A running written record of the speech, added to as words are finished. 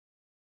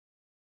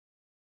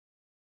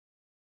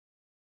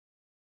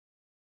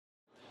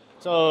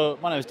So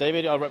my name is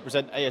David. I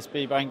represent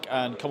ASB Bank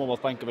and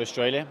Commonwealth Bank of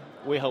Australia.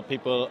 We help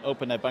people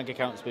open their bank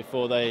accounts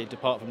before they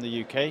depart from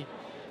the UK.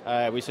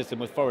 We assist them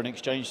with foreign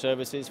exchange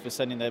services for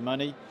sending their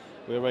money.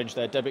 We arrange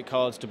their debit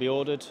cards to be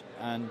ordered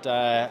and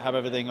have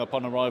everything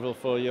upon arrival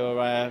for your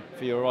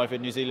arrival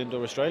in New Zealand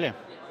or Australia.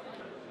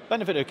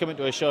 Benefit of coming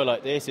to a show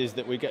like this is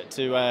that we get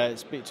to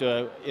speak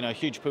to a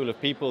huge pool of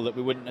people that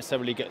we wouldn't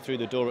necessarily get through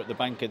the door at the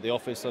bank, at the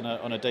office on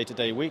a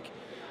day-to-day week.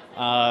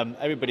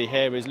 Everybody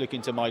here is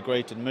looking to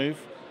migrate and move.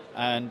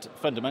 And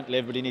fundamentally,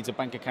 everybody needs a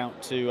bank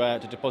account to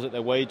deposit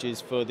their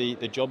wages for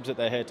the jobs that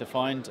they're here to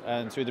find,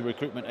 and through the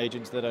recruitment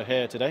agents that are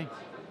here today.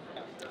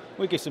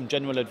 We give some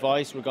general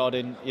advice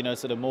regarding,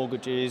 sort of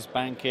mortgages,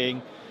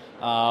 banking,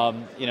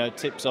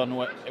 tips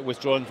on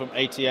withdrawing from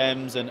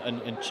ATMs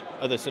and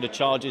other sort of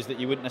charges that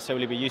you wouldn't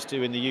necessarily be used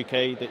to in the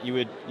UK that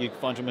you'd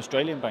find from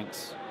Australian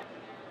banks.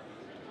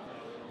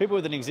 People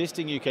with an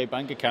existing UK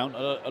bank account,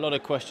 a lot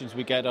of questions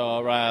we get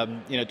are,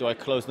 do I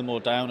close them all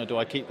down or do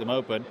I keep them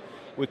open?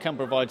 We can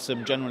provide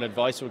some general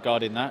advice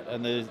regarding that,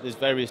 and there's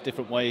various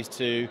different ways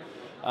to,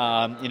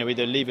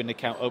 either leave an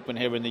account open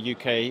here in the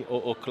UK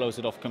or close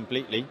it off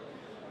completely.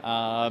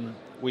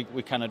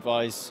 We can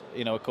advise,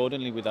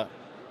 accordingly with that.